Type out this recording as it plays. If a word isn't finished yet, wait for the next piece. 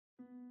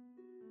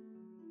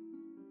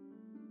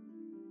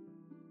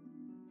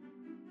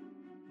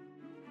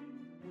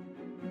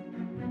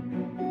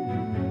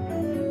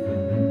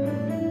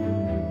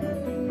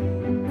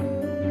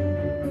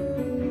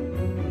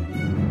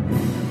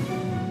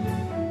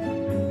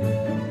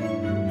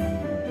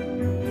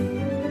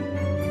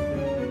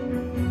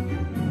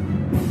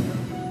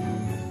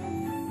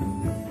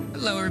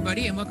Hello,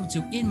 everybody, and welcome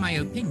to In My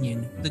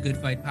Opinion, the Good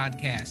Fight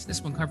Podcast.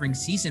 This one covering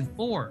Season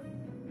 4.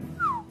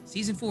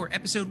 Season 4,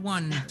 Episode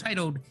 1,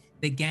 titled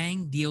The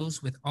Gang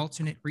Deals with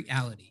Alternate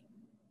Reality.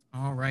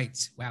 All right.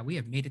 Wow, we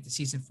have made it to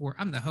Season 4.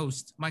 I'm the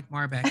host, Mike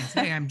Marbach, and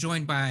today I'm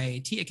joined by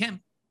Tia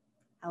Kemp.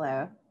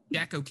 Hello.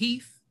 Jack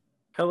O'Keefe.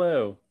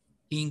 Hello.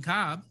 Dean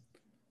Cobb.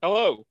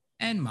 Hello.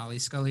 And Molly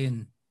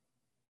Scullion.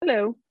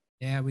 Hello.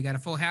 Yeah, we got a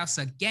full house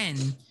again.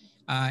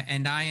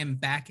 And I am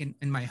back in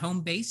my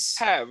home base.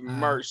 Have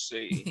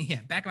mercy.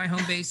 Yeah, back at my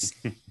home base,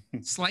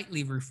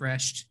 slightly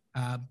refreshed,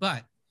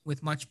 but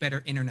with much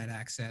better internet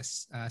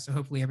access. So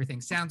hopefully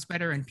everything sounds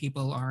better and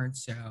people aren't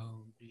so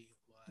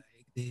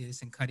like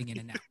this and cutting in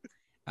and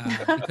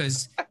out.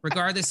 Because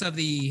regardless of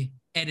the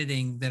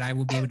editing that I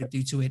will be able to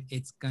do to it,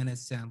 it's going to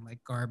sound like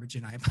garbage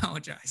and I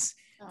apologize.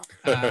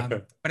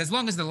 But as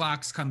long as the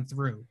locks come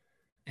through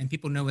and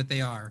people know what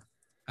they are,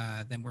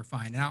 then we're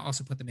fine. And I'll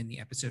also put them in the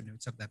episode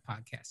notes of that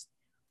podcast.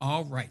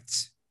 All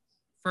right.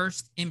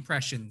 First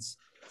impressions,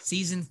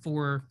 Season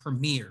 4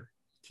 premiere.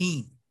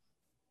 Keen.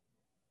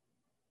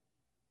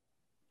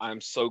 I'm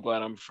so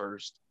glad I'm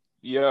first.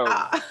 Yo.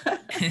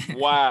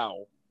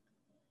 Wow.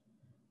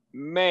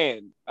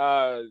 Man,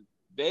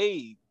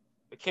 the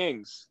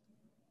Kings,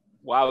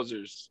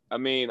 wowzers. I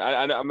mean,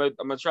 I'm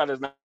gonna try to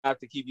not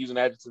to keep using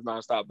adjectives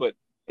nonstop, but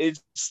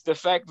it's the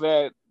fact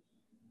that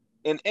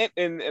in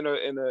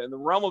the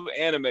realm of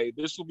anime,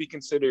 this will be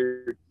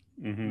considered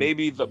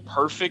maybe the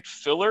perfect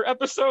filler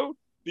episode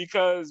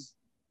because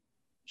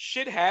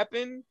shit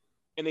happened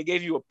and they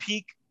gave you a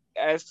peek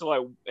as to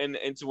like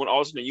into an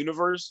alternate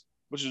universe,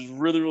 which is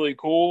really, really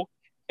cool.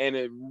 And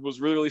it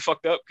was really, really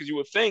fucked up because you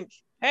would think,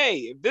 hey,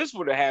 if this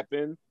would have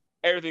happened,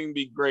 everything would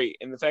be great.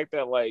 And the fact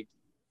that like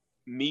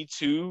Me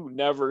Too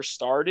never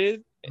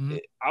started,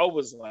 I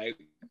was like,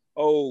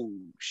 oh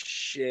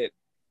shit.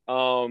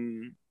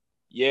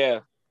 Yeah,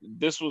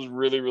 this was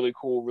really, really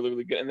cool, really,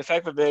 really good. And the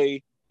fact that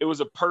it was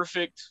a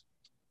perfect,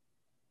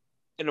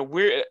 in a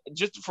weird,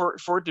 just for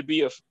it to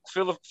be a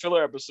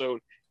filler episode,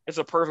 it's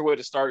a perfect way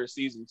to start a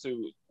season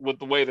too, with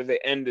the way that they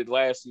ended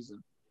last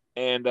season.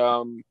 And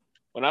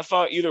when I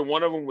thought either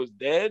one of them was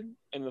dead,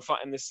 and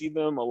to see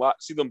them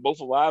both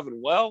alive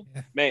and well,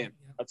 man,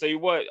 I'll tell you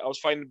what, I was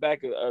fighting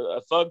back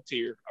a thug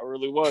tear. I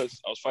really was.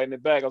 I was fighting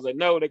it back. I was like,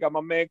 no, they got my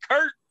man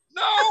Kurt.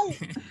 No.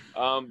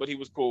 But he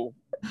was cool.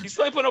 He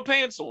still ain't put no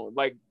pants on.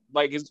 Like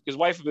his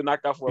wife had been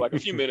knocked out for like a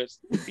few minutes.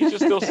 He's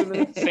just still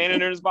standing there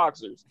in his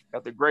boxers.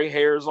 Got the gray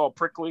hairs all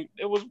prickly.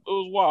 It was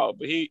wild,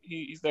 but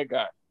he's that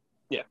guy.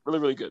 Yeah, really,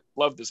 really good.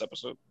 Love this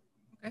episode.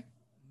 Okay.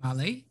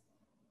 Molly?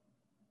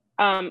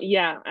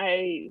 Yeah,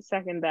 I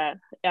second that.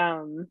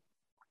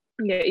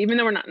 Yeah, even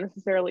though we're not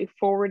necessarily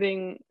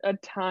forwarding a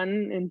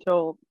ton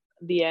until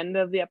the end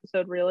of the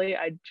episode, really,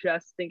 I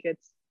just think it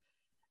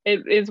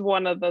is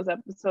one of those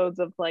episodes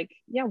of like,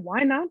 yeah,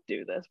 why not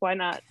do this? Why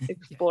not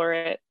explore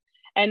it?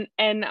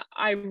 And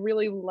I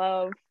really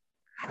love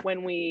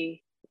when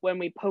we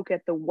poke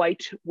at the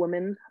white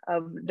woman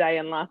of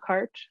Diane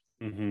Lockhart,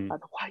 the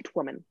white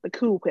woman, the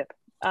Cool Whip.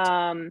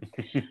 I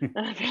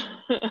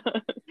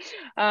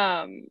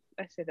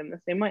say them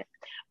the same way,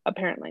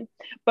 apparently.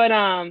 But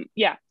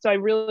yeah, so I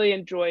really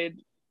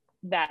enjoyed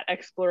that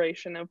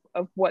exploration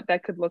of what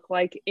that could look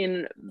like.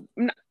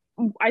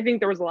 I think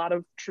there was a lot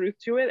of truth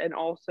to it, and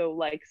also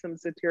like some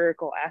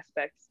satirical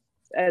aspects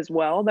as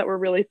well that were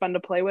really fun to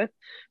play with.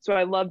 So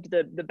I loved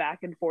the back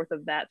and forth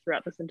of that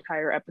throughout this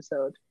entire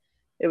episode.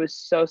 It was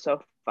so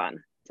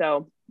fun.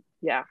 So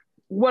yeah,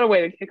 what a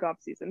way to kick off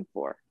season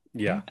 4.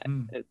 Yeah.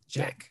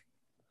 Jack.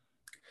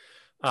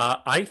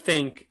 I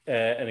think,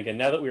 and again,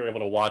 now that we were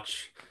able to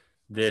watch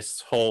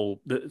this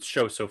whole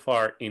show so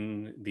far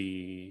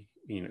in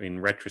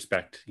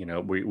retrospect,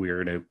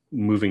 we're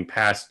moving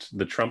past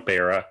the Trump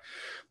era.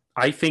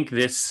 I think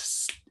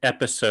this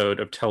episode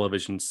of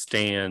television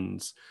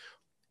stands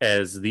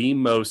as the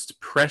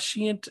most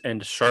prescient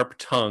and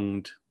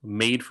sharp-tongued,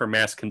 made for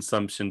mass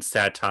consumption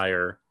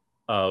satire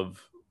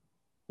of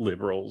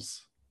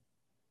liberals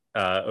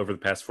over the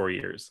past 4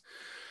 years.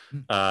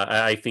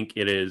 I think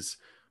it is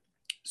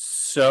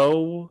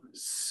so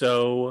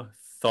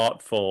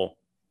thoughtful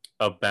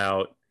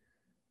about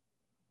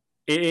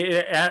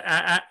it.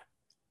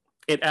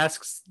 It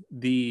asks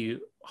the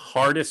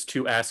hardest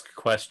to ask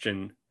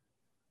question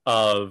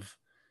of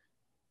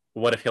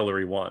what if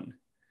Hillary won,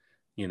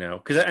 and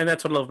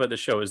that's what I love about the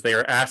show is they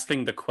are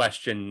asking the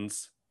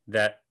questions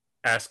that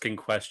asking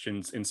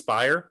questions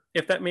inspire,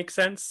 if that makes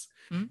sense.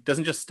 It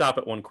doesn't just stop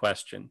at one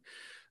question,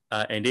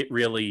 and it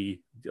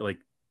really like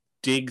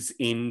digs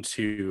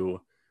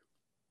into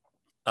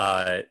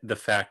the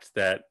fact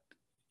that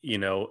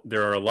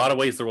there are a lot of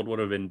ways the world would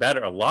have been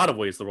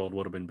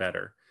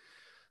better.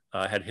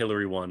 Had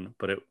Hillary won,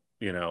 but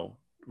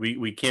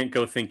we can't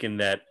go thinking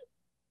that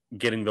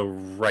getting the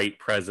right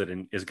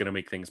president is going to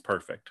make things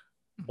perfect,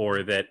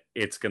 or that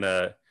it's going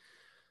to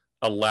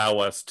allow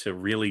us to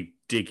really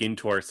dig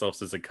into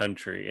ourselves as a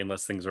country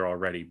unless things are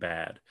already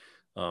bad.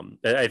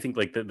 I think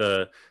like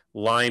the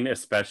line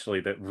especially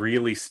that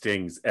really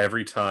stings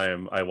every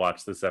time I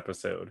watch this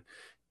episode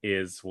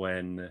is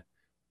when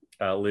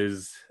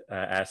Liz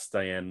asks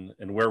Diane,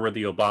 and where were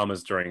the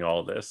Obamas during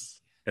all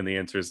this? And the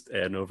answer is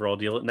an overall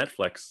deal at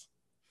Netflix.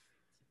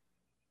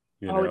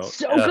 It's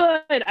so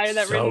good. I had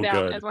that so written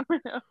down good. as one.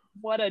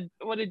 What a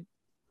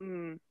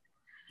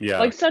yeah,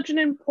 like such an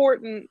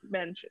important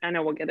mention. I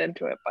know we'll get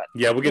into it, but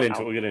yeah, we'll get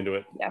into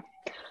it. Yeah.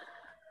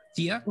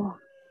 Tia?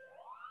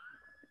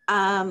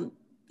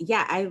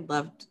 Yeah, I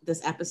loved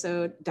this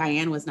episode.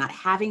 Diane was not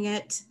having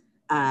it.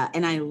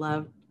 And I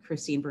loved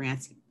Christine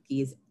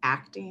Baranski's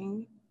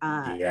acting.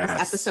 Yes.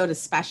 This episode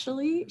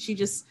especially,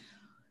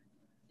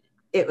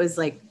 it was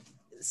like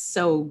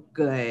so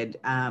good.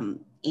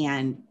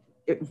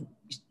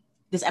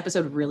 This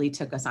episode really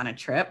took us on a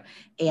trip.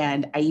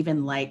 And I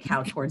even like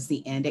how towards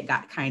the end, it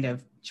got kind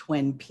of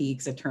Twin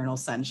Peaks, Eternal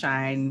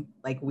Sunshine,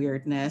 like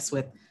weirdness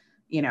with,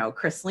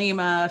 Chris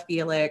Lima,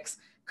 Felix,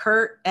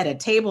 Kurt at a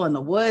table in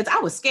the woods. I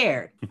was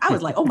scared. I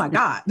was like, oh my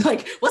God,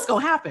 like what's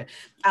going to happen?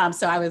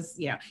 So I was,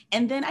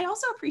 and then I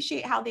also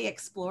appreciate how they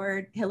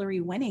explored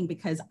Hillary winning,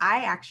 because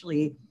I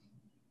actually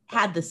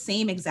had the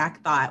same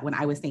exact thought when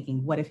I was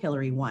thinking, what if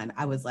Hillary won?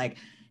 I was like,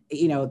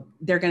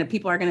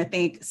 people are going to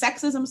think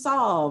sexism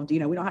solved, we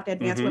don't have to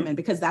advance women,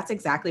 because that's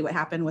exactly what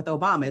happened with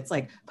Obama. It's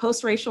like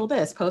post-racial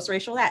this,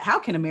 post-racial that. How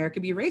can America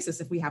be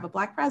racist if we have a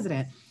Black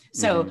president?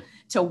 So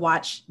to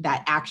watch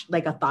that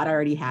like a thought I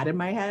already had in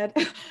my head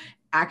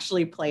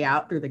actually play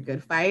out through the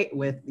good fight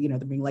with, them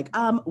being like,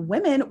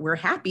 women, we're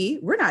happy.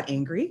 We're not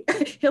angry.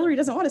 Hillary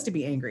doesn't want us to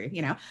be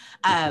angry,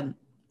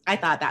 I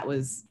thought it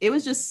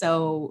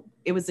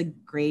was a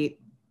great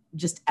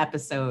just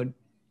episode,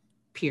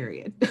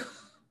 period.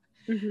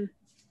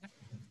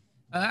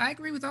 I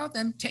agree with all of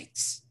them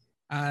takes.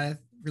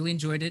 Really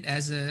enjoyed it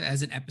as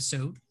an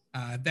episode.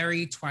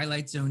 Very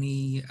Twilight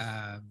Zone-y,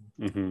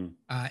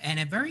 and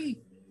a very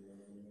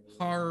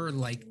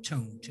horror-like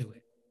tone to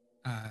it.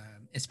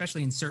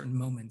 Especially in certain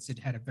moments, it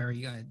had a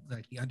very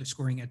like the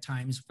underscoring at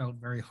times felt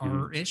very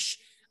horror-ish,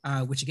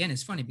 which again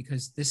is funny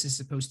because this is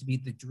supposed to be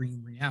the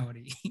dream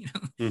reality,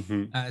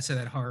 so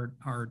that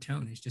horror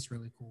tone is just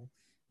really cool.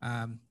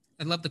 I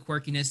love the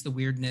quirkiness, the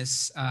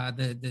weirdness,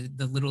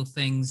 the little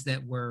things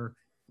that were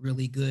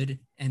really good,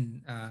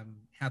 and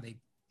how they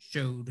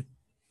showed,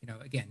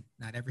 again,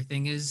 not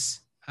everything is.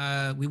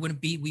 We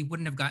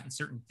wouldn't have gotten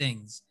certain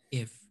things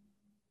if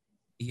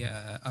the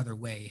other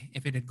way,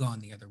 if it had gone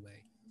the other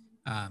way.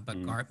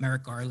 But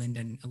Merrick Garland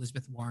and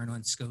Elizabeth Warren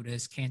on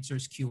SCOTUS, cancer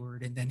is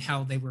cured, and then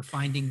how they were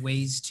finding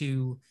ways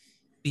to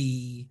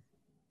be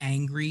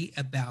angry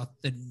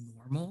about the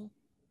normal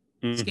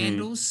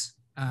scandals.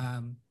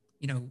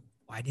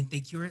 Why didn't they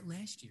cure it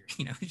last year?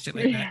 Shit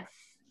like that.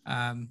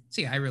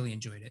 So yeah, I really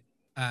enjoyed it.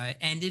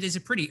 And it is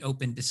a pretty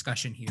open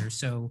discussion here.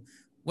 So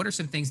what are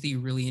some things that you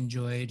really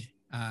enjoyed,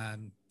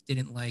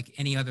 didn't like?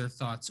 Any other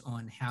thoughts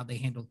on how they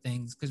handled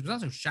things? Because it was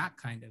also shot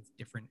kind of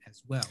different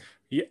as well.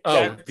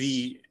 Yeah.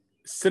 The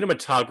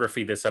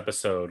cinematography this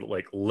episode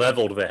like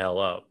leveled the hell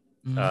up.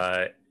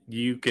 I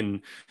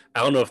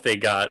don't know if they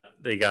got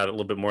a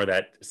little bit more of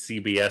that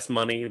CBS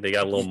money. They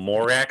got a little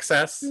more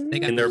access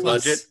in their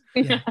budget.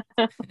 Yeah.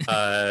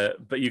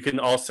 But you can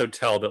also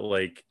tell that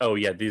like, oh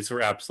yeah, these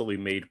were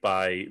absolutely made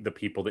by the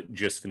people that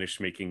just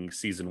finished making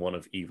season 1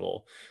 of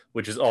Evil,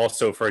 which is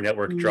also for a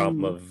network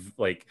drama of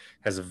like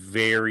has a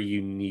very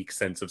unique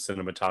sense of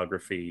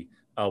cinematography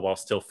while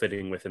still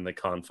fitting within the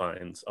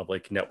confines of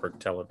like network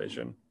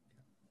television.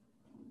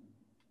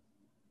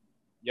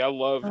 Yeah, I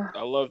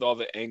loved all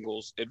the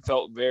angles. It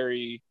felt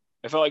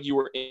like you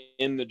were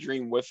in the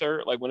dream with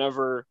her. Like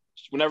whenever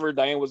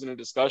Diane was in a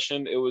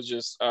discussion, it was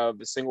just the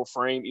single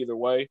frame either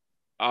way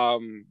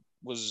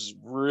was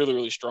really,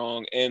 really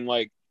strong. And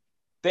like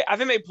I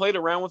think they played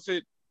around with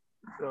it.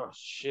 Oh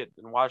shit,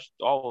 and watched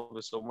all of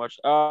it so much.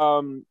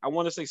 I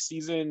want to say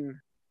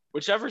season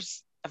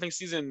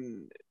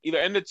either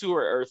end of 2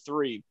 or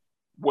 3,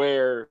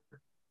 where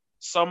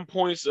some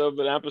points of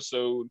an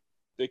episode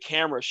the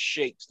camera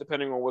shakes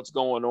depending on what's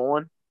going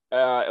on.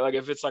 Like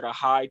if it's like a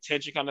high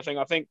tension kind of thing.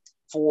 I think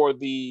for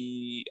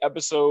the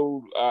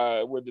episode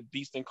where the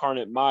Beast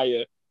Incarnate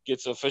Maya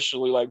gets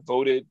officially like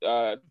voted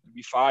to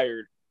be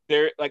fired,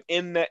 there like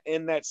in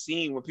that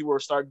scene when people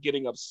start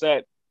getting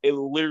upset, it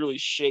literally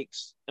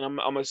shakes, and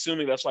I'm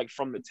assuming that's like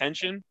from the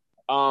tension.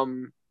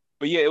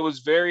 But yeah, it was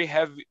very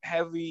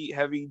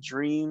heavy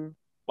dream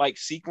like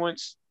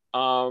sequence.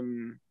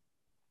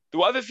 The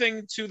other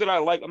thing too that I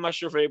like, I'm not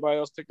sure if anybody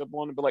else picked up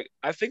on it, but like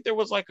I think there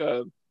was like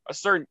a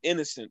certain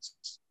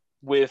innocence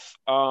with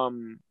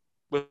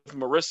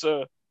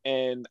Marissa,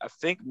 and I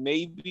think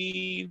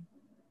maybe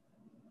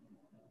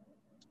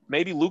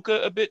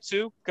Luca a bit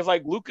too, because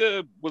like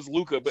Luca was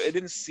Luca, but it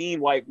didn't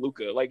seem like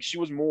Luca. Like she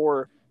was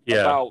more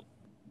about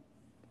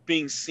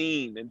being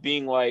seen and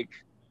being like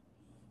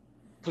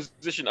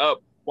positioned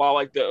up, while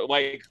like the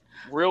like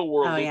real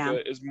world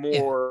Luca is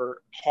more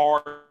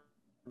hard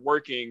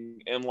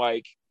working and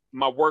like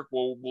my work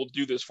will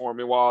do this for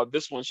me. While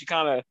this one, she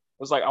kind of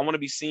was like, I want to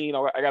be seen.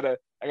 I gotta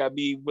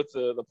be with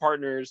the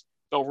partners.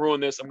 Don't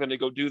ruin this. I'm gonna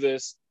go do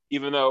this,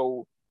 even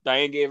though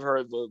Diane gave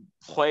her the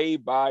play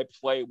by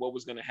play what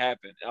was gonna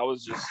happen. I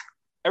was just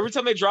every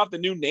time they dropped a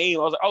new name,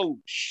 I was like, oh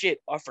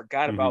shit, I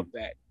forgot about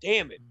that.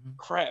 Damn it.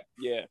 Crap.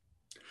 Yeah.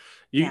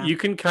 You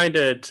can kind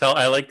of tell.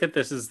 I like that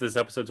this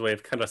episode's way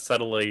of kind of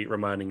subtly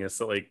reminding us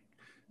that like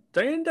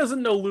Diane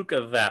doesn't know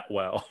Luca that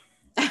well.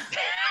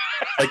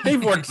 Like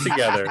they've worked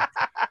together,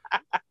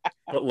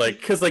 but like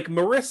because like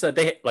Marissa,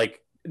 they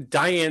like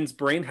Diane's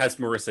brain has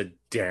Marissa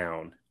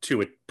down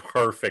to it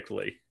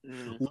perfectly.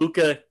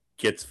 Luca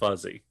gets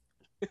fuzzy.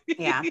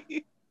 Yeah,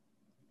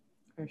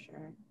 for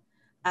sure.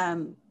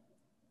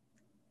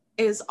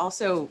 It was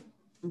also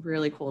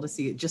really cool to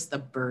see just the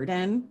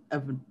burden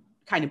of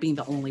kind of being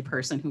the only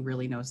person who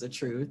really knows the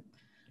truth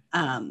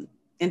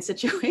in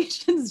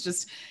situations,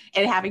 just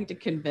and having to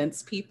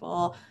convince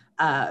people.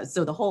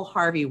 So the whole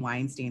Harvey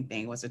Weinstein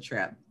thing was a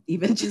trip.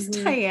 Even just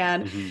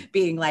Diane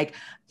being like,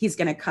 he's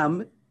gonna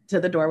come to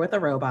the door with a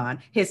robe on,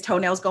 his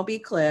toenails gonna be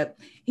clipped,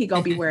 he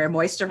gonna be wearing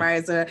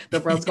moisturizer, the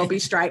robe's gonna be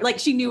striped. Like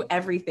she knew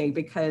everything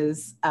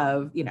because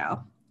of, you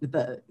know,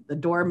 the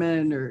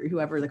doorman or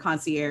whoever, the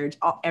concierge,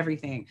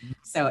 everything.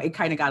 So it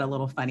kind of got a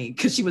little funny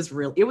because she was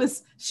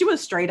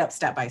straight up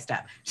step by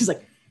step. She's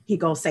like, he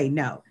gonna say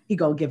no, he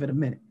gonna give it a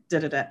minute.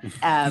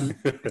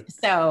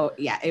 So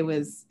yeah,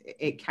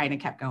 it kind of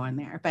kept going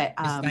there. But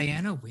is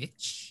Diana a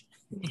witch?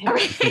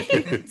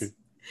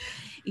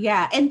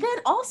 Yeah, and then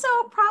also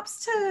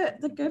props to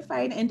the good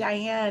fight and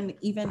Diane,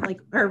 even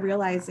like her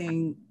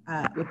realizing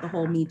with the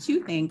whole Me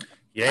Too thing,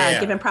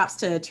 giving props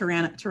to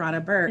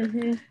Tarana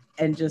Burke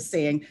and just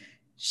saying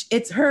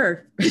it's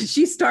her,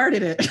 she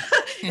started it.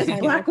 It's a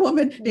Black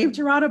woman named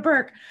Tarana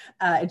Burke,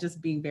 and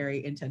just being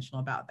very intentional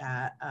about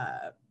that.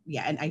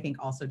 Yeah, and I think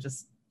also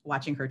just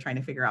watching her trying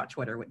to figure out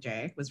Twitter with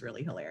Jay was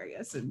really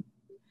hilarious. And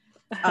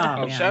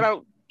shout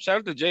out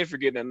to Jay for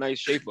getting a nice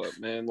shape up,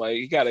 man. Like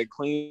he got it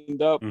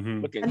cleaned up,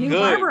 looking a new good.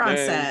 barber on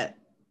man. set.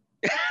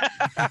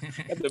 Got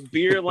the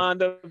beard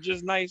lined up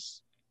just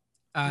nice.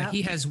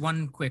 He has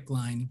one quick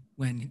line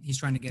when he's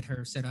trying to get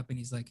her set up, and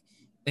he's like,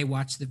 they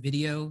watched the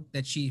video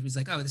that she was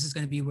like, oh, this is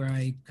going to be where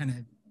I kind of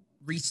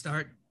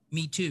restart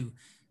Me Too.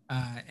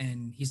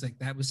 And he's like,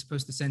 that was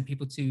supposed to send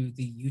people to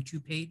the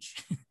YouTube page.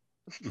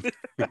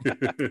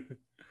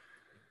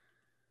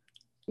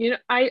 You know,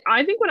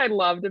 I think what I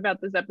loved about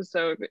this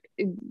episode,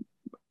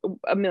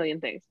 a million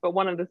things, but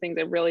one of the things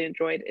I really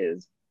enjoyed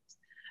is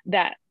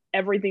that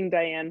everything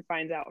Diane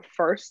finds out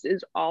first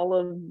is all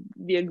of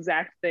the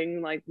exact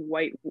thing like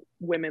white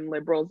women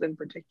liberals in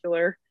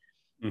particular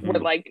were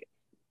like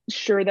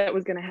sure that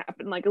was going to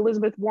happen, like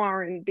Elizabeth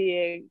Warren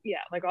being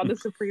like on the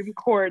Supreme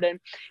Court and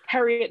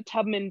Harriet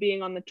Tubman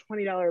being on the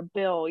 $20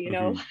 bill, you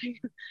know,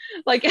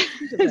 like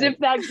as if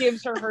that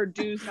gives her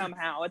due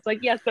somehow. It's like,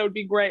 yes, that would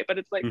be great, but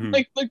it's like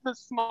like the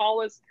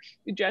smallest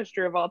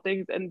gesture of all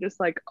things, and just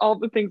like all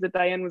the things that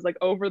Diane was like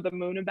over the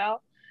moon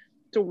about.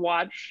 To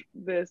watch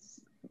this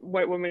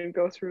white woman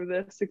go through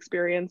this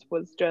experience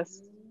was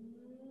just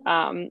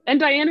and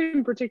Diane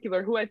in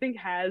particular, who I think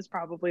has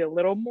probably a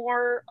little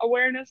more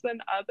awareness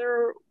than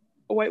other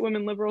white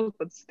women liberals,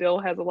 but still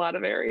has a lot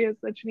of areas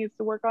that she needs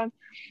to work on.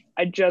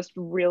 I just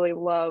really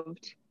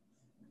loved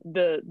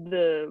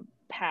the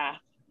path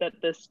that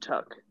this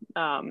took,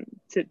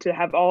 to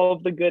have all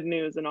of the good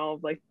news and all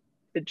of like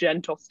the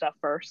gentle stuff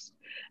first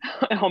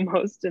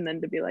almost, and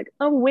then to be like,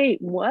 oh wait,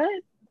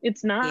 what?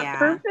 It's not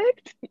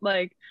perfect.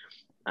 Like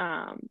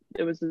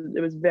it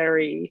was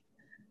very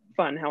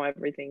fun how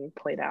everything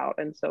played out,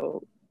 and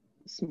so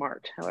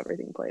smart how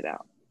everything played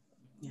out.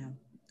 Yeah,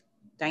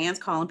 Diane's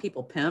calling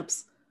people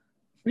pimps.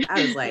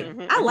 I was like,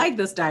 I like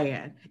this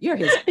Diane. You're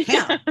his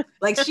pimp.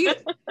 Like she,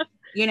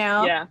 you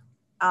know. Yeah.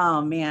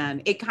 Oh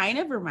man, it kind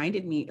of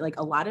reminded me, like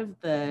a lot of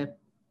the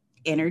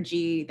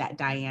energy that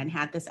Diane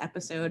had this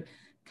episode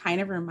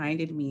kind of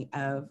reminded me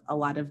of a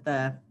lot of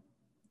the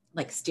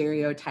like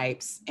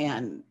stereotypes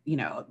and, you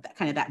know, that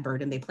kind of that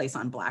burden they place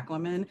on Black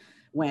women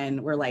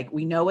when we're like,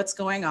 we know what's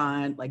going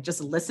on, like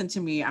just listen to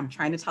me, I'm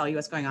trying to tell you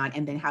what's going on,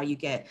 and then how you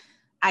get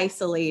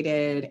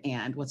isolated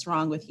and what's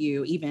wrong with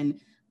you.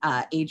 Even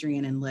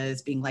Adrian and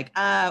Liz being like,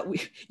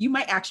 you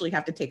might actually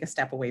have to take a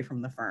step away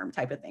from the firm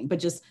type of thing, but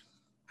just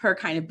her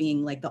kind of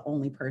being like the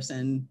only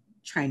person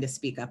trying to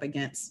speak up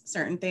against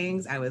certain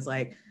things. I was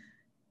like,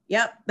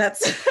 yep,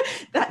 that's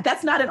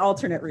not an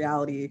alternate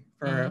reality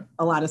for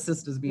a lot of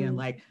sisters being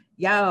like,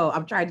 yo,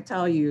 I'm trying to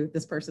tell you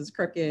this person's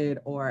crooked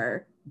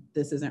or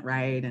this isn't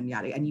right and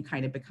yada. And you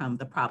kind of become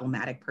the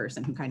problematic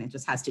person who kind of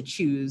just has to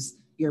choose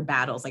your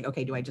battles. Like,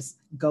 okay, do I just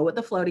go with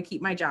the flow to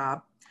keep my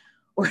job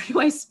or do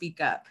I speak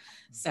up?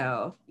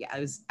 So yeah,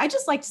 I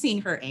just liked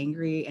seeing her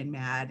angry and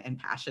mad and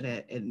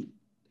passionate, and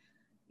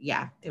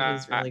yeah, it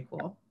was really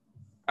cool.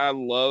 I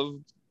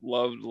loved.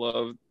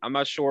 I'm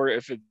not sure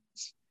if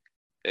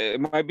it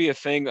might be a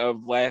thing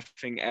of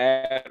laughing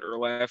at or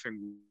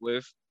laughing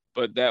with,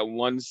 but that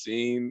one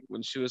scene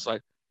when she was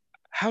like,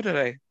 how did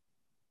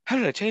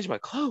I change my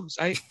clothes?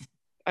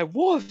 I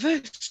wore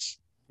this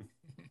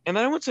and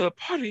then I went to a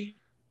party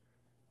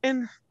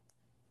and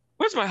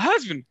where's my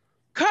husband?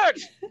 Kurt!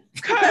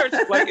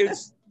 Like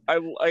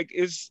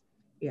it's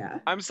Yeah.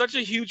 I'm such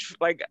a huge,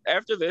 like,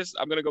 after this,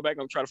 I'm gonna go back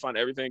and try to find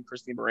everything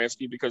Christine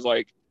Baranski, because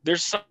like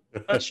there's such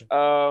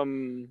I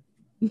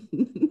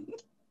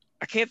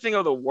can't think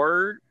of the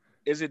word.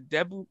 Is it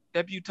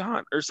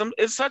debutante or some?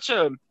 It's such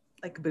a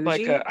Like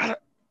like bougie.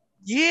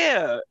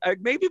 yeah, like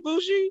maybe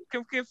bougie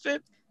can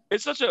fit.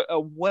 It's such a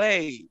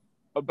way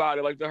about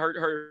it, like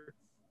her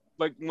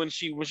like when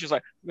she's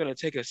like, I'm gonna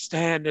take a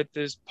stand at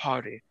this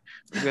party.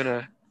 I'm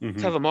gonna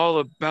tell them all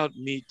about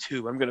me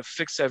too. I'm gonna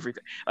fix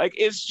everything. Like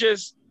it's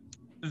just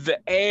the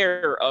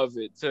air of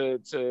it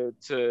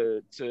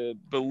to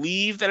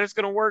believe that it's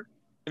gonna work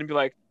and be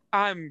like,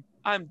 I'm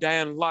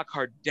Diane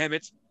Lockhart, damn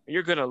it, and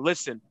you're gonna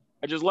listen.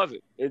 I just love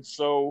it. It's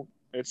so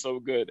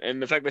good,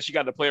 and the fact that she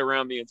got to play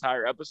around the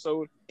entire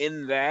episode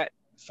in that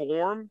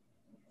form,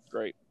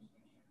 great.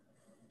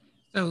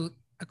 So,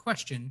 a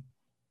question: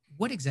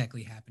 what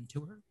exactly happened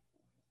to her?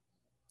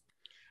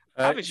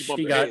 I think she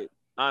bumped her got head.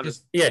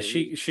 Honestly, yeah,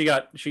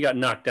 she got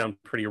knocked down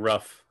pretty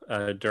rough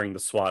during the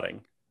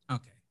swatting.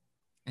 Okay,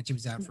 and she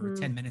was out for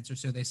 10 minutes or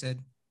so. They said,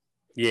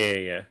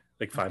 Yeah,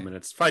 like 5 Okay.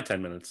 minutes,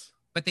 5-10 minutes.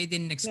 but they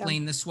didn't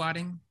explain the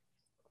swatting.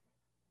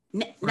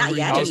 Not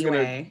yet, I was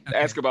anyway. gonna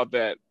ask about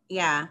that.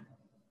 Yeah.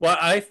 Well,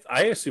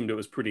 I assumed it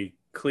was pretty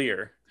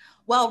clear.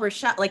 Well,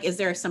 Rochelle, like, is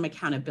there some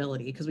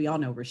accountability? Because we all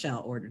know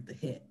Rochelle ordered the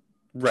hit.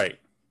 Right.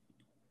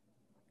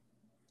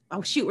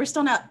 Oh shoot, we're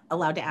still not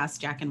allowed to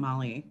ask Jack and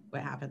Molly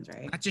what happens,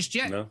 right? Not just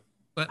yet, No.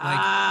 but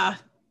like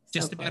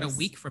just so about close. a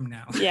week from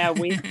now. Yeah,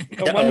 we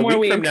Yeah, one a more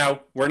week from week.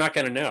 now, we're not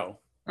going to know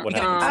what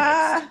Yeah.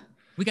 happens.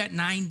 We got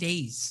 9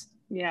 days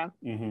Yeah.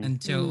 Mhm.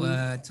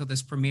 until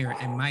this premiere,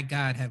 and my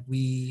God, have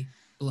we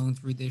blown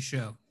through this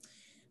show?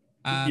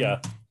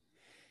 Yeah.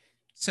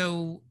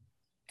 So,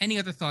 any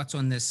other thoughts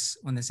on this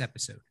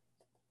episode?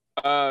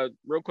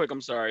 Real quick,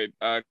 I'm sorry,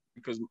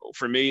 because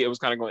for me it was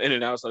kind of going in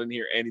and out, so I didn't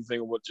hear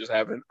anything of what just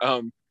happened.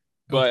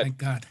 But thank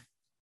God.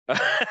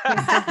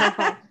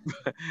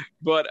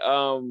 but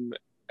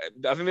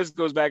I think this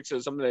goes back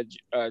to something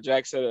that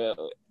Jack said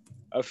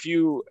a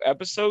few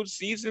episodes,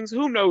 seasons,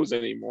 who knows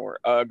anymore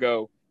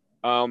ago,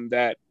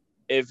 that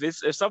if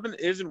something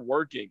isn't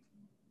working,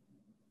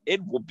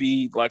 it will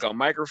be like a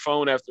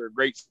microphone after a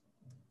great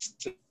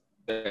set.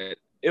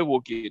 It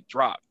will get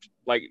dropped.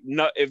 Like,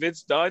 no, if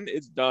it's done,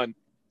 it's done.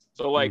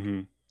 So like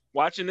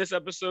watching this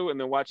episode and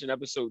then watching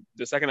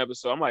the second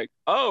episode, I'm like,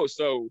 oh,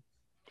 so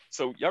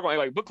y'all gonna act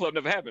like book club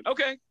never happened.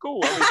 Okay, cool.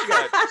 I mean, she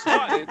got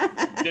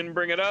spotted, didn't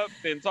bring it up,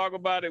 didn't talk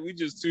about it. We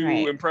just too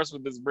impressed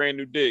with this brand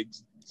new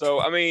digs. So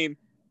I mean,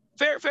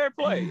 fair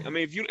play. I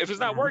mean, if it's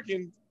not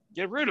working,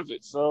 get rid of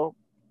it. So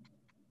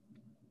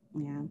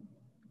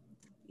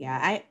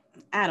yeah,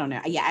 I don't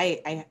know.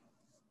 Yeah,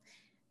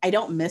 I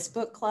don't miss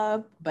book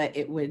club, but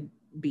it would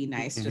be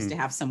nice just to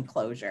have some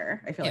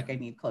closure. I feel like I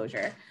need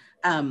closure.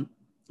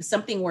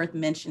 Something worth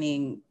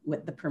mentioning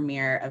with the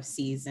premiere of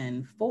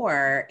season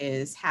 4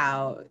 is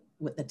how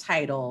with the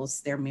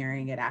titles, they're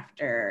mirroring it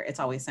after It's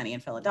Always Sunny in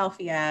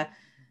Philadelphia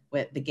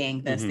with the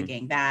gang this, the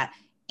gang that.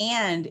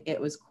 And it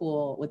was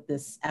cool with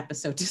this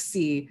episode to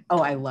see,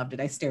 I loved it.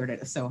 I stared at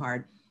it so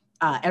hard.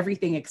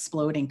 Everything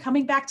exploding,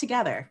 coming back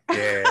together.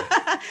 Yeah.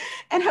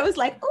 And I was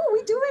like,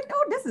 we do it.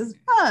 this is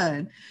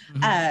fun.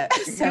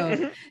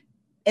 So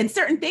in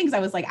certain things, I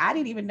was like, I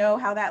didn't even know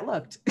how that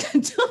looked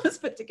until it was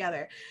put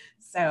together.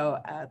 So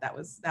that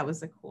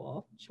was a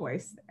cool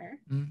choice there.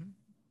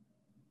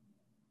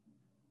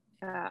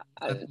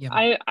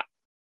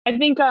 I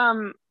think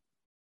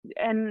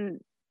and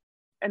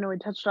I know we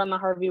touched on the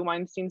Harvey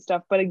Weinstein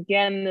stuff, but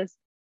again, this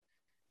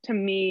to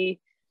me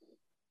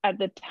at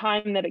the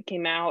time that it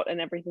came out and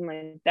everything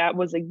like that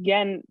was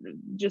again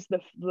just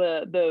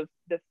the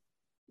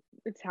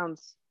it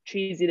sounds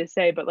cheesy to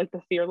say, but like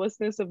the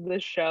fearlessness of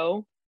this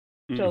show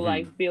to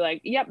like be like,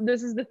 yep,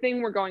 this is the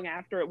thing, we're going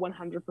after it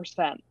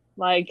 100%.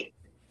 Like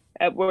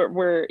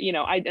we're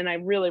I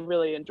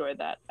really enjoyed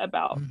that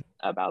about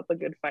The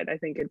Good Fight. I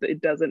think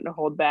it doesn't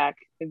hold back.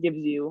 It gives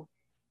you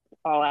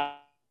all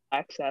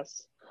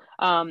access.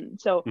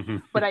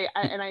 But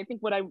I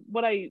think what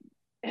I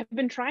have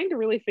been trying to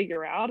really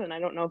figure out, and I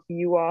don't know if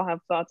you all have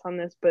thoughts on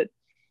this, but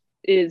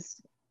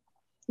is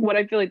what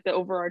I feel like the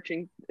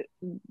overarching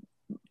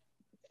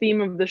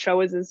theme of the show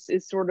is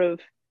sort of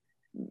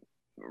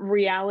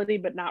reality,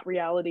 but not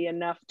reality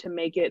enough to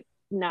make it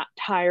not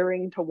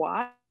tiring to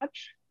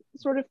watch,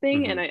 sort of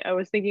thing. And I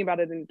was thinking about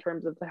it in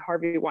terms of the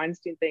Harvey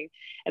Weinstein thing,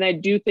 and I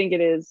do think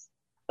it is,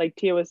 like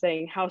Tia was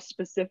saying, how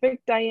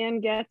specific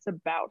Diane gets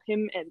about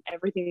him and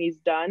everything he's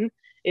done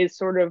is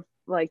sort of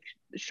like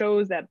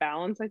shows that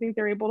balance I think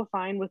they're able to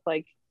find with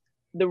like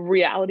the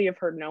reality of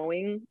her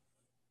knowing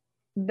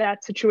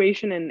that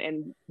situation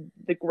and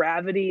the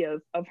gravity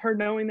of her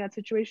knowing that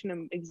situation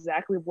and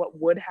exactly what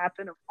would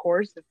happen, of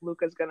course, if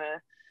Luca's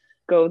gonna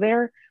go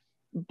there,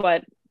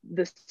 but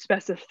the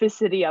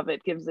specificity of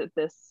it gives it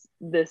this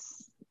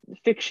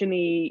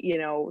fictiony,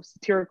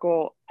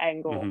 satirical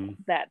angle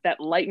that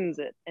lightens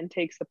it and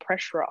takes the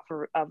pressure off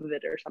of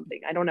it or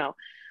something. I don't know,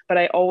 but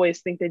I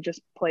always think they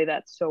just play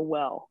that so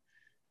well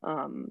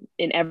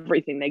in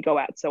everything they go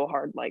at so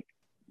hard, like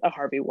a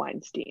Harvey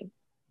Weinstein.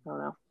 I don't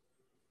know.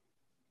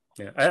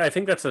 Yeah, I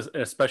think that's an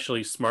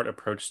especially smart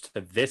approach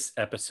to this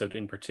episode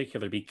in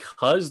particular,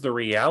 because the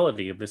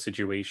reality of the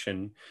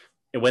situation,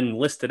 when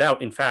listed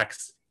out in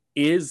facts,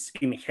 is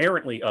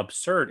inherently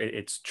absurd.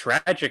 It's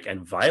tragic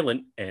and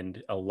violent,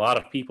 and a lot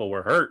of people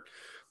were hurt,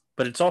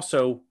 but it's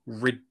also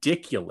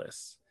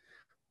ridiculous.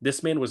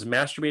 This man was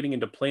masturbating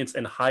into plants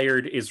and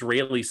hired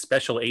Israeli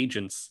special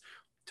agents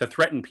to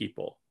threaten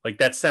people. Like,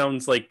 that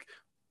sounds like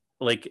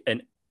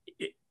an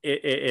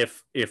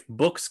if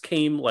books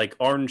came like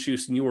orange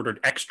juice and you ordered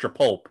extra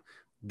pulp,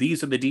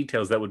 these are the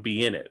details that would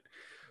be in it,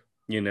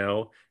 you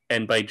know.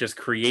 And by just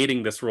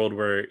creating this world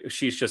where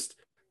she's just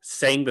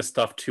saying the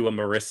stuff to a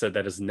Marissa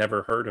that has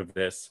never heard of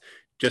this,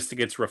 just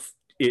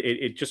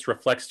it just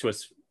reflects to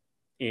us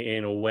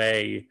in a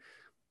way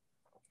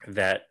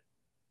that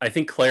I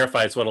think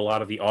clarifies what a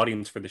lot of the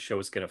audience for the show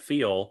is going to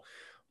feel,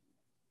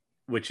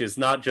 which is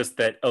not just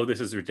that, oh, this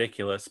is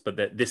ridiculous, but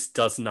that this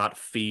does not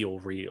feel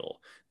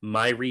real.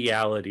 My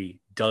reality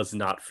does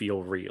not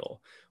feel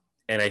real.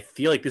 And I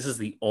feel like this is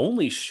the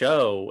only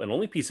show and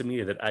only piece of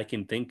media that I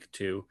can think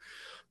to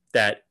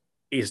that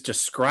is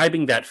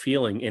describing that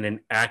feeling in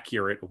an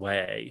accurate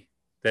way.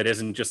 That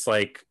isn't just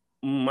like,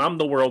 I'm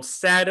the world's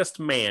saddest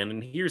man,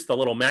 and here's the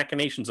little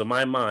machinations of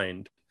my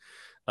mind.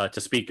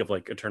 To speak of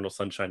like Eternal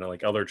Sunshine or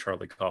like other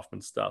Charlie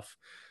Kaufman stuff,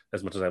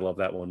 as much as I love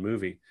that one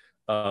movie.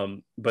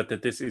 But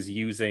that this is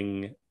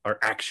using our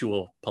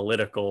actual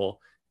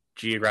political,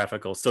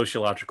 geographical,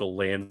 sociological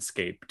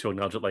landscape to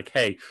acknowledge that, like,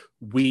 hey,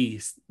 we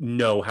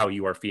know how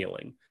you are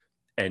feeling,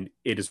 and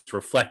it is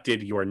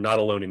reflected. You are not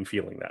alone in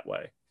feeling that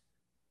way.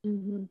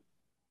 Mm-hmm.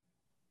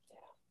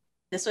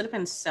 This would have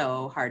been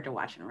so hard to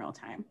watch in real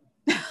time.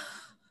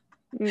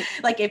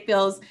 Like, it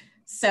feels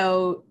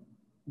so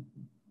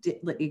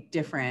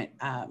different,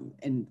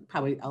 and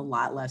probably a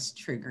lot less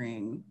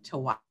triggering to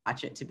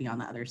watch it, to be on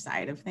the other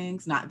side of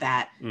things. Not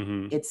that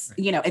it's,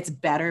 you know, it's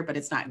better, but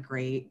it's not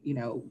great. You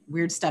know,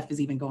 weird stuff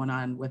is even going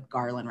on with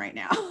Garland right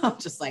now. I'm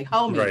just like,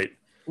 homie,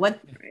 what,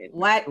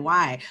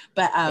 why?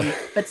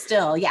 But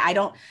still,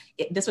 yeah,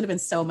 this would have been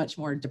so much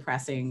more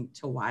depressing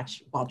to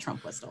watch while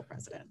Trump was still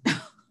president.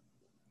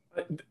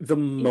 The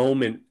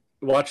moment,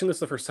 watching this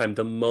the first time,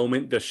 the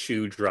moment the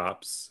shoe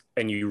drops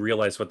and you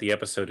realize what the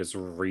episode is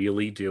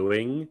really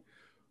doing,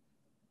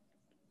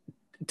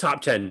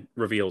 top 10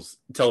 reveals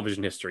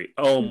television history.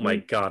 Oh my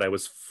God, I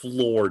was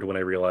floored when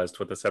I realized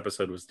what this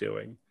episode was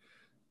doing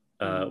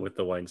with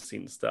the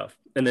Weinstein stuff.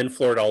 And then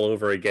floored all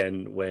over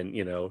again when,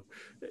 you know,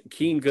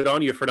 Keen, good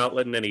on you for not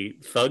letting any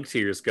thug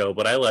tears go,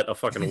 but I let a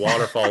fucking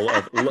waterfall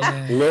of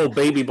little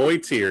baby boy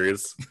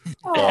tears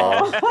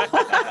fall.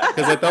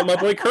 Because I thought my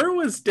boy Kerr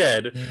was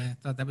dead. Yeah, I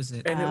thought that was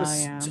it. And it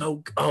was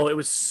it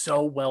was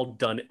so well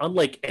done.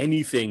 Unlike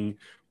anything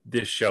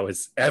this show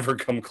has ever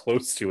come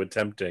close to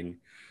attempting.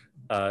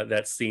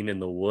 That scene in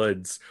the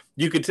woods,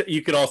 you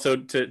could also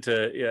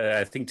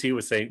I think T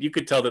was saying, you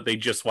could tell that they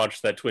just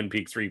watched that Twin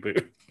Peaks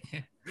reboot.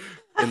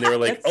 And they were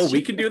like, oh,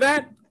 we can do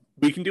that?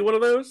 We can do one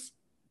of those?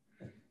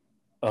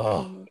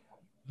 Oh,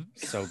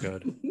 so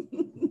good.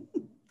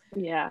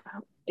 Yeah.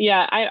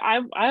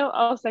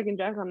 I'll second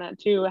Jack on that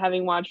too.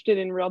 Having watched it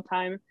in real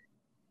time,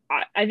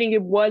 I think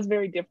it was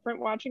very different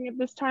watching it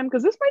this time,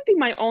 because this might be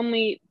my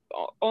only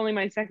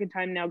my second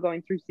time now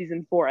going through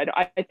season 4.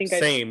 I think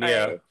same.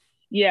 I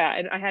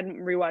hadn't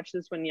rewatched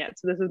this one yet,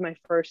 so this is my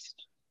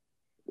first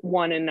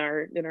one in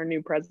our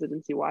new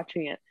presidency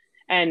watching it.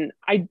 And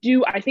I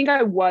think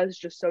I was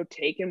just so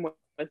taken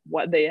with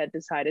what they had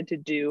decided to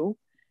do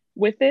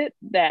with it,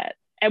 that,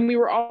 and we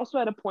were also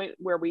at a point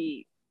where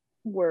we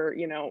were,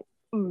 you know,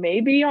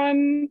 maybe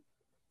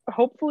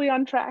hopefully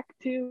on track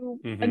to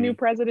a new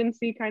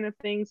presidency kind of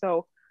thing.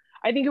 So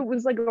I think it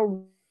was like a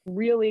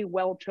really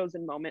well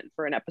chosen moment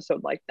for an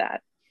episode like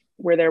that,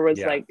 where there was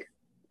like,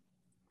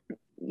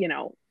 you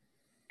know,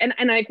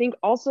 and I think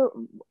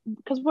also,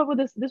 because what would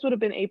this would have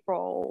been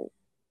April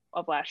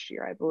of last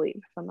year, I believe,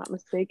 if I'm not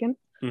mistaken.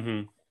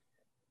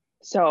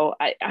 So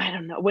I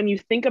don't know, when you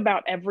think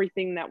about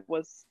everything that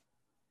was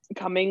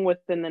coming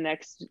within the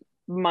next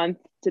month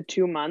to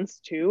 2 months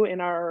too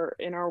in our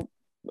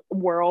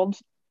world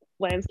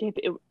landscape,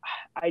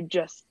 I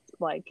just,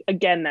 like,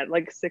 again, that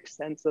like sixth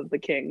sense of the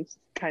Kings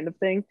kind of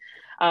thing.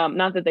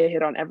 Not that they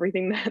hit on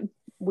everything that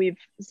we've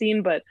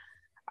seen, but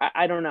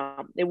I don't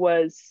know,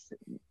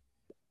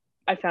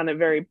 I found it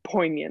very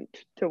poignant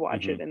to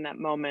watch it in that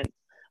moment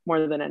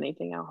more than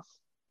anything else.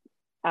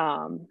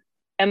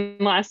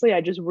 And lastly,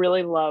 I just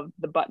really love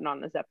the button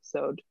on this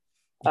episode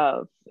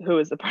of "Who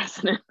is the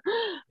President?"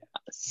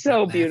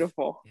 So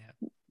beautiful.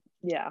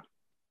 Yeah.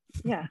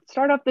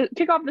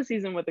 Kick off the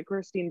season with the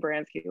Christine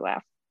Baranski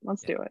laugh.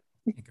 Let's do it.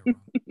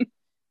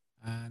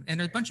 And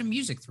there's a bunch of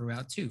music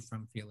throughout too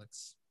from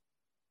Felix.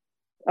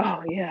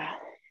 Oh yeah.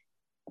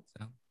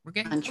 So we're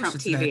getting on Trump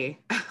TV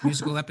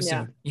musical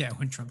episode.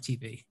 On Trump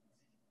TV.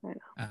 I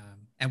know.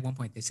 At one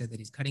point, they said that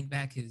he's cutting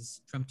back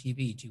his Trump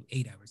TV to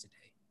 8 hours a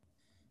day.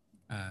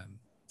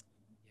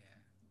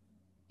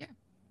 Yeah.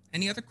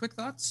 Any other quick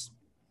thoughts?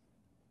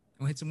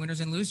 We'll hit some winners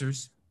and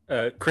losers.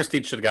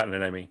 Christine should have gotten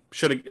an Emmy.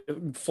 Should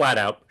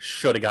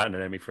have gotten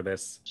an Emmy for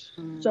this.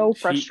 So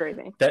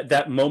frustrating.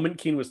 That moment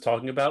Keen was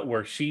talking about,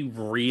 where she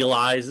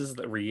realizes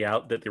that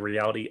the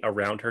reality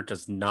around her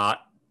does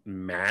not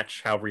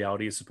match how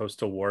reality is supposed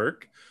to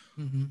work.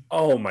 Mm-hmm.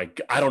 Oh my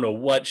God! I don't know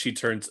what she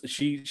turns.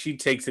 She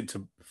takes it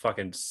to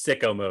fucking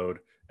sicko mode,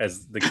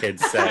 as the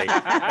kids say.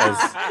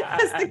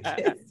 As the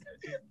kids.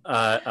 It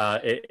Oh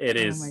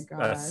is my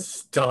gosh.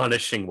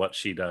 astonishing what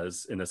she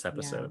does in this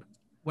episode.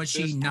 Was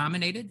she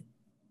nominated?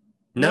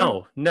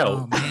 No.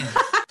 Oh man.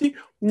 The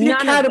None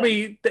of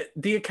Academy,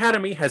 the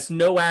Academy has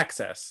no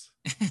access.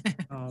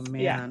 Oh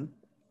Yeah. man.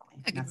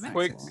 I give That's them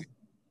Quick, access.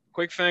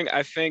 quick thing.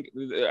 I think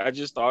I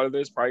just thought of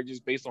this, probably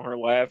just based on her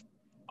laugh.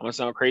 I'm gonna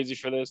sound crazy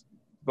for this,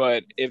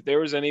 but if there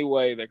was any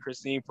way that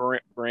Christine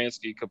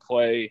Baranski could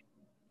play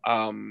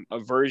a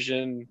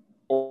version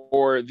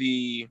or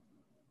the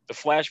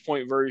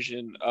Flashpoint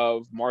version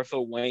of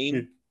Martha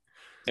Wayne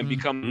and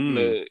become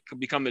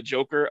the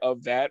Joker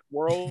of that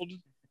world.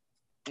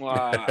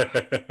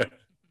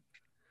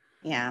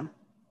 Yeah.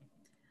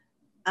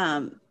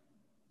 I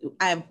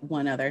have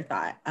one other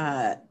thought.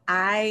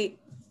 I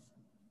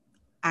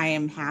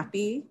am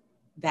happy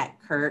that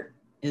Kurt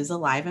is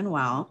alive and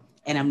well.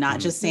 And I'm not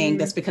just saying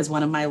this because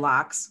one of my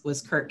locks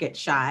was Kurt gets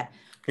shot.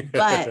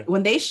 But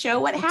when they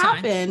show what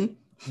happened,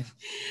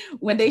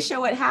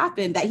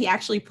 that he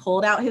actually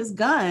pulled out his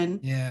gun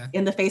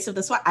in the face of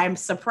the SWAT, I'm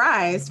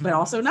surprised, but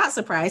also not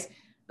surprised.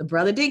 The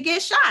brother did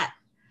get shot.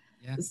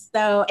 Yeah.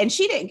 So, and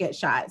she didn't get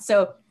shot.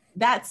 So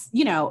that's,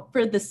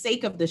 for the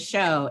sake of the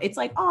show, it's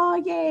like, oh,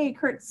 yay,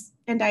 Kurt's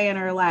and Diane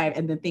are alive.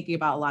 And then thinking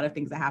about a lot of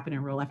things that happen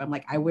in real life, I'm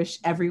like, I wish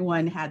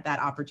everyone had that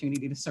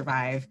opportunity to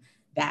survive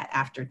that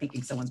after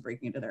thinking someone's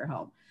breaking into their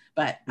home.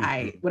 But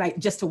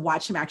just to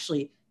watch him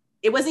actually,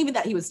 it wasn't even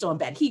that he was still in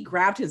bed. He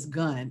grabbed his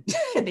gun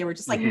and they were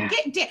just like,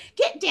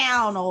 get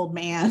down, old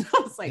man.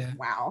 I was like,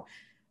 wow.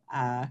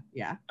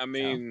 Yeah. I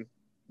mean,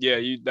 yeah,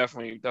 you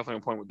definitely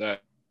on point with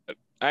that. I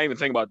didn't even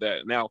think about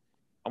that. Now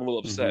I'm a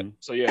little upset.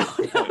 So yeah.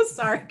 No,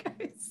 sorry,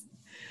 guys.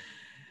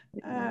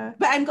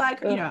 But I'm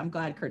glad, I'm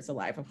glad Kurt's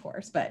alive, of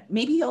course. But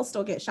maybe he'll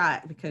still get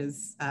shot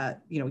because,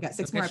 we got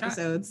 6 more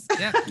episodes.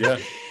 Yeah.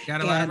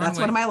 Got a lot of that's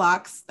one of my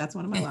locks. That's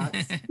one of my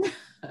locks.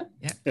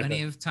 Yeah,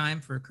 plenty of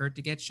time for Kurt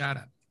to get shot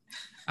up.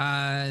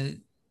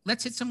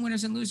 Let's hit some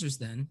winners and losers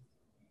then.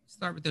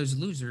 Start with those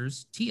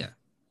losers. Tia.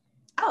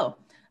 Oh,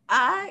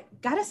 I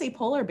gotta say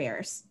polar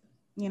bears,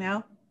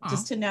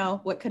 just to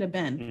know what could have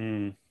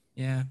been.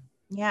 Yeah.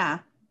 Yeah.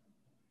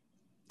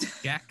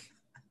 Jack.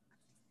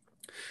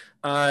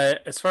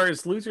 As far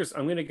as losers,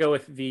 I'm going to go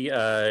with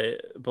the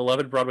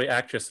beloved Broadway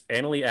actress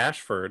Annalee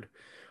Ashford,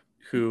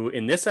 who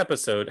in this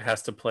episode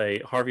has to play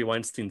Harvey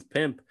Weinstein's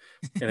pimp.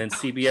 And then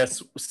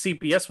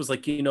CBS was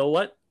like, you know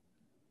what?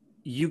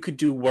 You could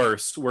do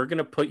worse. We're going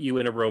to put you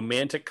in a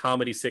romantic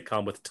comedy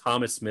sitcom with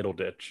Thomas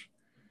Middleditch.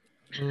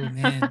 Oh,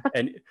 man.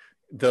 And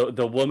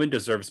the woman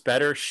deserves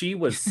better. She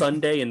was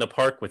Sunday in the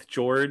park with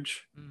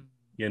George.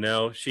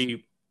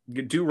 She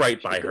do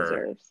right by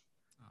her.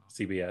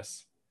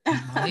 CBS.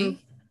 Molly?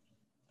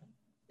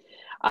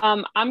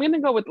 I'm going to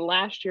go with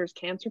last year's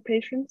cancer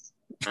patients.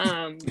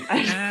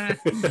 Yeah.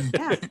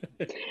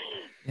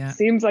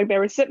 Seems like they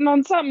were sitting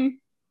on something.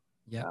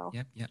 Yep. So.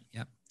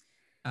 Yep.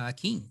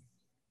 Keen.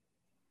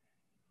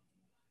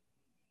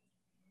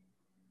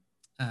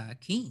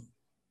 Keen.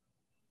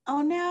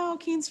 Oh no,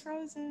 Keen's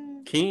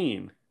frozen.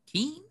 Keen.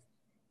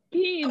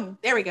 Oh,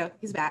 there we go.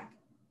 He's back.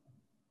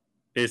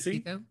 Is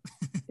he?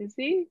 Is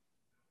he?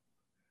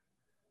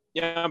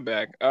 Yeah, I'm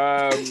back.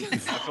 I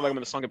feel like I'm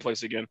in the sunken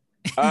place again.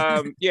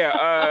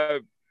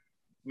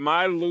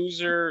 My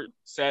loser,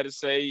 sad to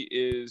say,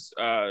 is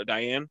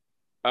Diane,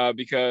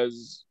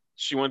 because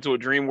she went to a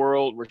dream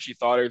world where she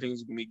thought everything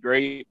was gonna be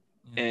great,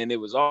 and it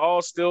was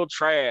all still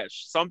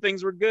trash. Some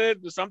things were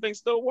good, but some things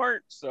still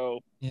weren't. So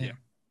yeah.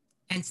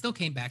 And still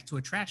came back to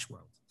a trash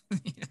world.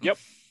 Yep.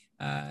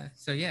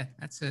 So yeah,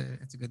 that's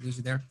a good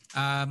loser there.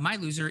 My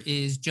loser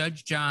is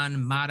Judge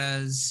John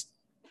Mata's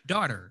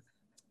daughter,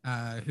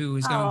 who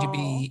is going to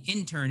be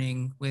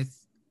interning with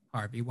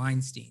Harvey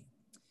Weinstein.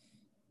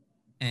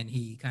 And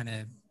he kind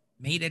of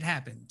made it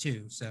happen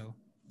too. So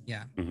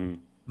yeah,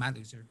 my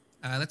loser.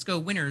 Let's go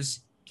winners.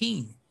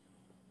 Keen.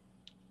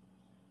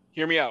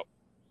 Hear me out.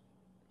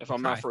 If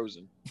I'm not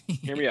frozen,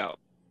 hear me out.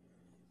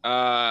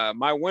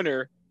 My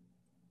winner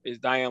is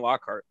Diane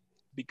Lockhart,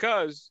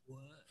 because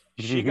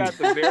she got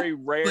the very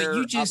rare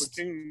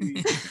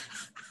opportunity.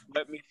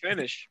 Let me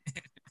finish.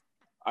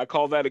 I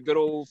call that a good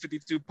old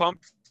 52 pump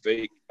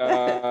fake.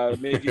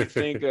 Make you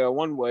think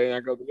one way and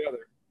I go the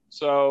other.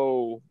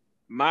 So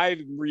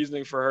my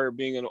reasoning for her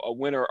being a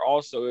winner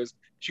also is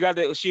she got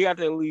to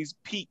at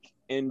least peek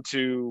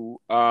into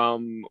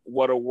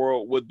what a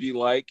world would be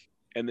like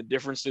and the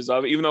differences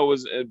of it, even though it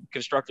was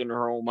constructed in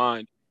her own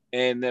mind,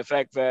 and the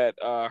fact that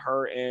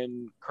her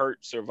and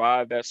Kurt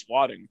survived that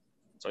swatting.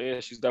 So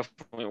yeah, she's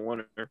definitely a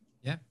winner.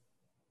 Yeah.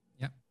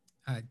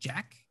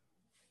 Jack.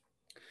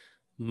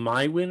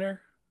 My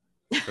winner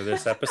for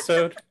this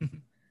episode.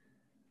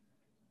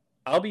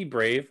 I'll be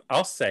brave.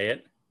 I'll say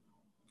it.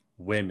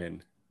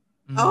 Women.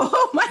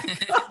 Oh my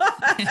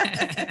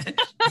god.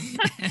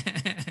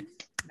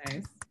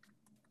 Nice.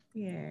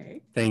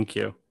 Yay. Thank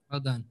you. Well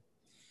done.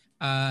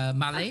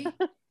 Male?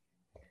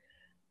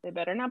 They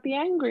better not be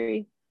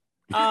angry.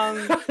 My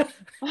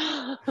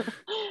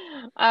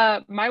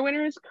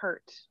winner is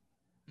Kurt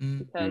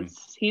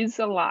because he's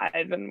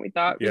alive, and we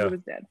thought he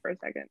was dead for a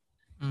second.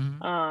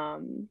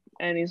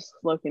 And he's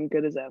looking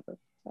good as ever.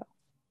 So.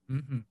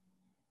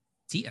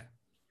 Tia?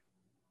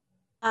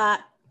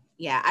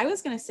 Yeah, I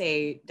was gonna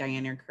say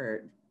Diane or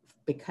Kurt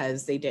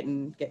because they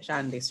didn't get shot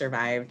and they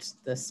survived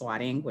the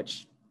swatting,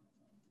 which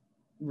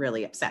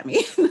really upset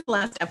me in the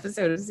last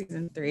episode of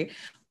season 3.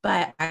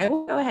 But I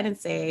will go ahead and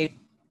say,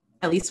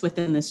 at least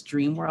within this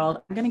dream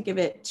world, I'm going to give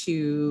it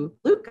to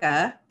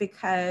Luca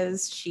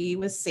because she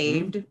was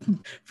saved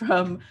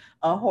from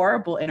a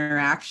horrible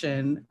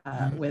interaction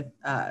with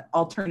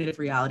alternative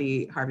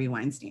reality Harvey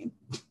Weinstein.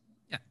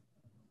 Yeah.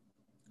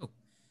 Cool.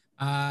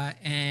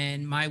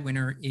 And my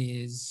winner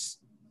is,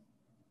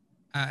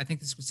 I think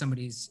this was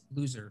somebody's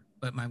loser,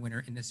 but my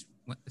winner in this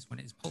one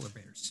is polar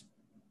bears.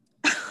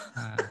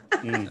 So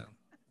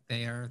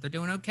they're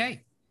doing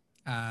okay.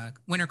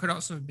 Winner could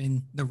also have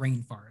been the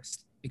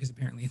rainforest, because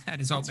apparently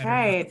that is all better.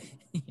 Right.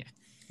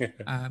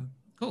 Yeah.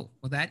 Cool.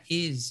 Well, that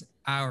is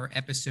our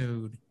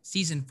episode,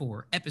 season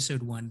 4,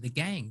 episode 1. The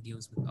gang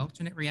deals with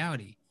alternate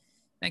reality.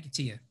 Thank you,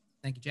 Tia.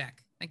 Thank you,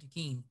 Jack. Thank you,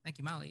 Keen. Thank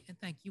you, Molly. And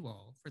thank you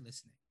all for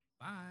listening.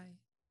 Bye.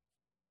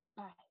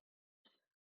 Bye.